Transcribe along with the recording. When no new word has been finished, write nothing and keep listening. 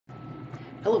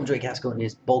Hello, I'm Joey Casco, and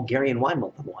it's Bulgarian Wine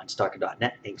Month on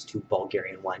WineStalker.net, thanks to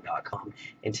BulgarianWine.com.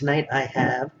 And tonight I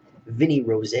have VINI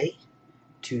Rosé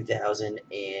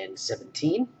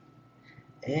 2017,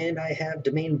 and I have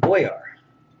Domaine Boyar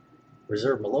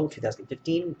Reserve Merlot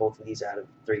 2015, both of these out of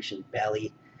Thracian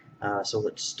Valley. So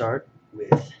let's start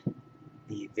with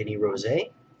the VINI Rosé,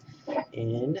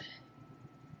 and it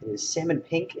is salmon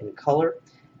pink in color.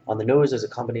 On the nose, there's a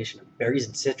combination of berries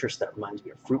and citrus that reminds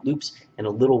me of Fruit Loops, and a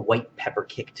little white pepper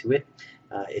kick to it.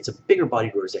 It's a bigger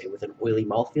bodied rosé with an oily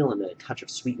mouthfeel and a touch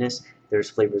of sweetness. There's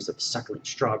flavors of succulent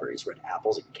strawberries, red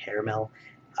apples, and caramel.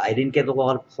 I didn't get a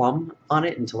lot of plum on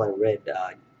it until I read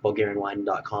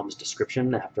BulgarianWine.com's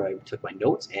description after I took my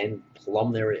notes, and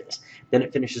plum there is. Then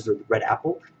it finishes with red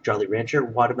apple, Jolly Rancher,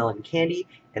 watermelon candy,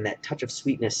 and that touch of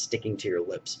sweetness sticking to your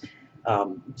lips.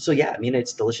 So yeah, I mean,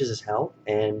 it's delicious as hell,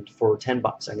 and for 10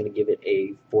 bucks, I'm going to give it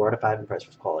a 4 out of 5 in price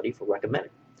versus quality for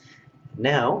recommended.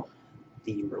 Now,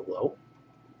 the Merlot.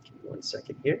 Give me 1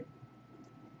 second here.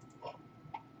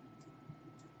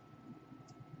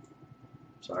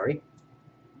 Sorry.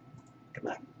 Come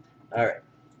on. All right.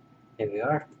 Here we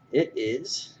are. It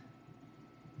is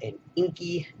an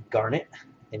inky garnet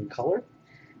in color.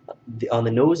 On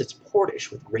the nose, it's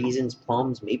portish with raisins,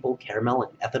 plums, maple, caramel,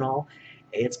 and ethanol.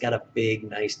 It's got a big,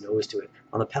 nice nose to it.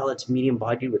 On the palate, it's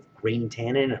medium-bodied with grain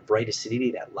tannin and a bright acidity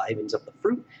that livens up the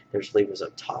fruit. There's flavors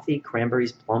of toffee,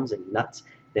 cranberries, plums, and nuts.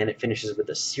 Then it finishes with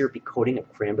a syrupy coating of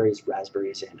cranberries,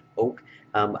 raspberries, and oak.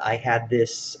 I had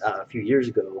this a few years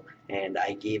ago, and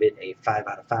I gave it a 5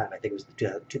 out of 5. I think it was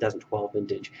the 2012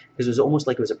 vintage, because it was almost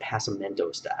like it was a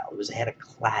Passamento style. It had a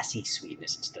classy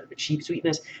sweetness instead of a cheap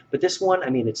sweetness. But this one, I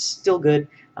mean, it's still good.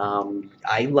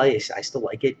 I still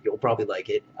like it. You'll probably like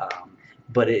it.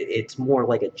 But it's more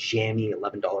like a jammy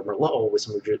 $11 Merlot with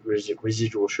some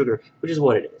residual sugar, which is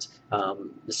what it is.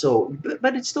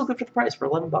 But it's still good for the price. For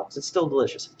 11 bucks, it's still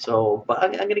delicious. So, but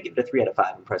I'm going to give it a 3 out of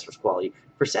 5 in price versus quality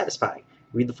for satisfying.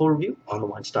 Read the full review on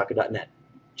thewinestalker.net.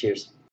 Cheers.